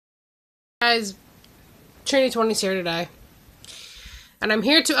Guys, Trini20's here today, and I'm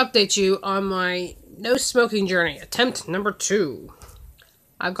here to update you on my no smoking journey, attempt number 2.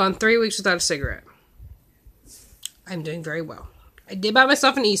 I've gone 3 weeks without a cigarette. I'm doing very well. I did buy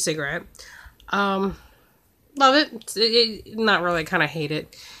myself an e-cigarette. Love it. Not really, I kind of hate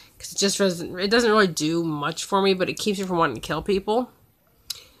it, because it doesn't really do much for me, but it keeps you from wanting to kill people.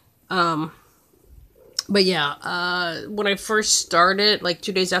 But yeah, when I first started, like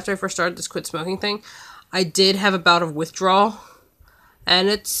 2 days after I first started this quit smoking thing, I did have a bout of withdrawal, and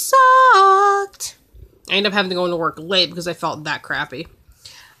it sucked. I ended up having to go into work late because I felt that crappy.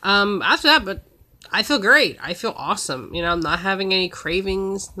 After that, but I feel great. I feel awesome. You know, I'm not having any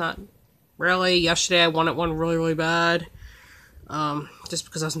cravings, not really. Yesterday I wanted one really, really bad, just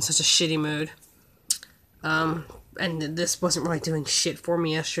because I was in such a shitty mood. And this wasn't really doing shit for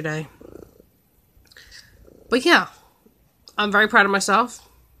me yesterday. But yeah, I'm very proud of myself.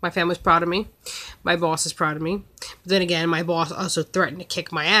 My family's proud of me. My boss is proud of me. But then again, my boss also threatened to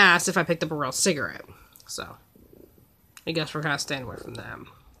kick my ass if I picked up a real cigarette. So, I guess we're kind of staying away from them.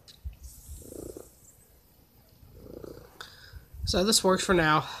 So this works for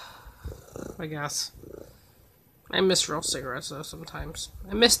now, I guess. I miss real cigarettes though sometimes.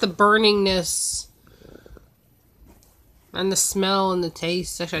 I miss the burningness. And the smell and the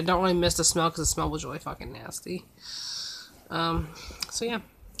taste. Actually, I don't really miss the smell because the smell was really fucking nasty. So yeah,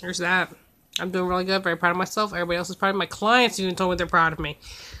 there's that. I'm doing really good. Very proud of myself. Everybody else is proud of me. My clients even told me they're proud of me.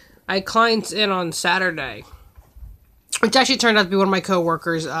 I had clients in on Saturday, which actually turned out to be one of my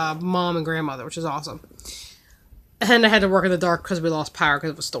coworkers' mom and grandmother, which is awesome. And I had to work in the dark because we lost power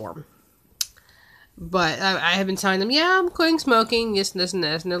because of a storm. But I have been telling them, yeah, I'm quitting smoking, this and this and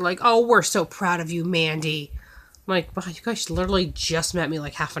this. And they're like, oh, we're so proud of you, Mandy. I'm like, wow, you guys literally just met me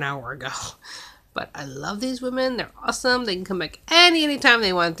like half an hour ago. But I love these women. They're awesome. They can come back anytime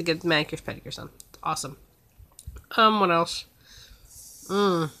they want to get manicures, pedicures done. It's awesome. What else?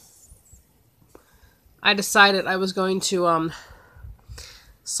 I decided I was going to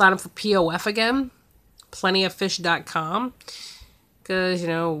sign up for POF again. Plentyoffish.com. Because, you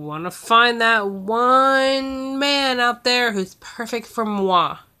know, want to find that one man out there who's perfect for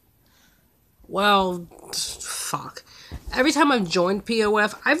moi. Well, fuck. Every time I've joined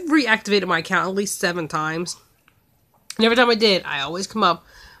POF, I've reactivated my account at least 7 times. And every time I did, I always come up,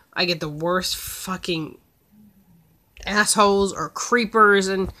 I get the worst fucking assholes or creepers.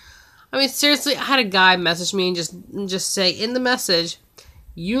 And, I mean, seriously, I had a guy message me and just say, in the message,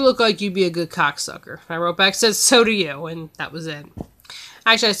 you look like you'd be a good cocksucker. I wrote back, said, so do you. And that was it.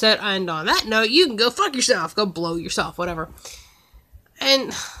 Actually, I said, and on that note, you can go fuck yourself. Go blow yourself, whatever.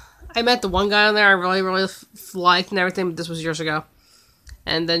 And I met the one guy on there I really, really liked and everything, but this was years ago.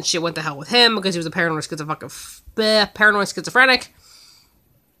 And then shit went to hell with him because he was a paranoid schizophrenic.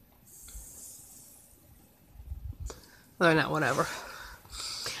 Other than that, whatever.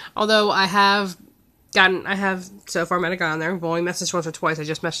 Although I have so far met a guy on there. I've only messaged once or twice. I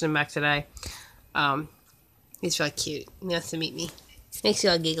just messaged him back today. He's really cute. He wants to meet me. Makes you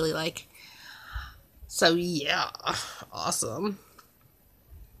all giggly like. So yeah, awesome.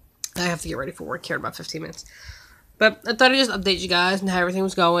 I have to get ready for work here in about 15 minutes. But I thought I'd just update you guys and how everything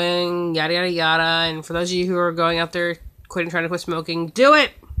was going, yada, yada, yada. And for those of you who are going out there trying to quit smoking, do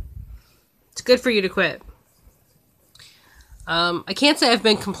it! It's good for you to quit. I can't say I've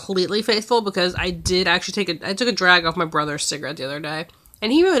been completely faithful because I did actually I took a drag off my brother's cigarette the other day.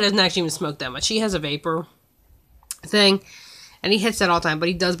 And he really doesn't actually even smoke that much. He has a vapor thing. And he hits that all the time, but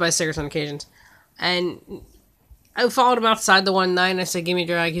he does buy cigarettes on occasions. And I followed him outside the one night, and I said, give me a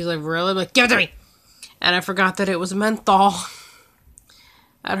drag. He's like, really? I'm like, give it to me! And I forgot that it was menthol.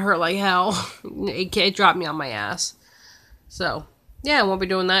 That hurt like hell. It dropped me on my ass. So, yeah, I won't be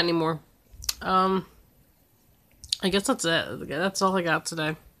doing that anymore. I guess that's it. That's all I got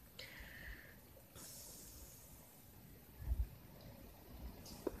today.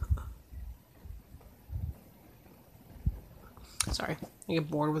 Sorry. I get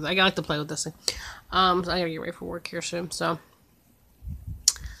bored with it. I like to play with this thing. So I gotta get ready for work here soon, so.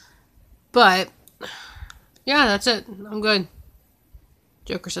 But, yeah, that's it. I'm good.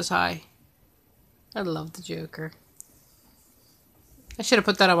 Joker says hi. I love the Joker. I should have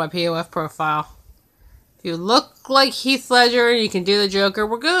put that on my POF profile. If you look like Heath Ledger and you can do the Joker,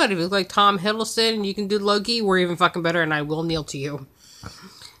 we're good. If you look like Tom Hiddleston and you can do Loki, we're even fucking better, and I will kneel to you.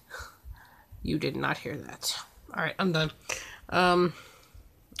 You did not hear that. Alright, I'm done.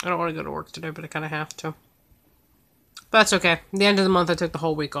 I don't want to go to work today, but I kind of have to. But that's okay. At the end of the month, I took the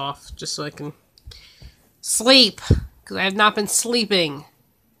whole week off, just so I can sleep. Because I have not been sleeping.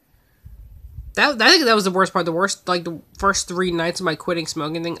 I think that was the worst part. The worst, like the first 3 nights of my quitting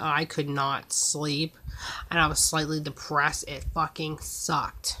smoking thing, I could not sleep, and I was slightly depressed. It fucking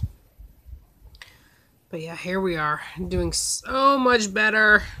sucked. But yeah, here we are, doing so much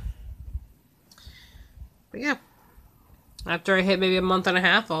better. But yeah, after I hit maybe a month and a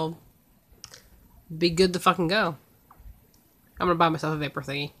half, I'll be good to fucking go. I'm gonna buy myself a vapor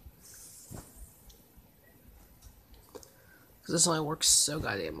thingy. Because this only works so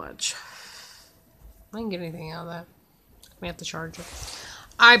goddamn much. I didn't get anything out of that. I have to charge it.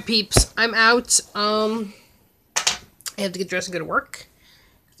 Alright, peeps. I'm out. I have to get dressed and go to work.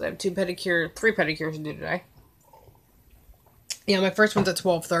 Because I have 3 pedicures to do today. Yeah, my first one's at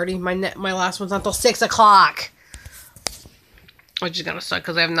 12:30. My last one's not until 6 o'clock. Which is gonna suck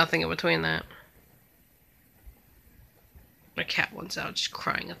because I have nothing in between that. My cat wants out, just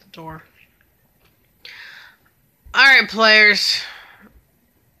crying at the door. Alright, players.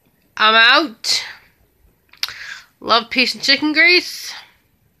 I'm out. Love, peace, and chicken grease.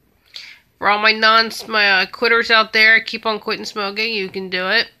 For all my quitters out there, keep on quitting smoking. You can do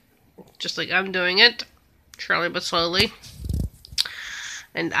it. Just like I'm doing it. Surely but slowly.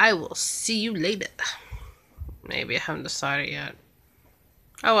 And I will see you later. Maybe I haven't decided yet.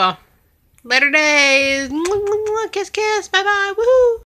 Oh well. Later days. Kiss, kiss. Bye-bye. Woohoo.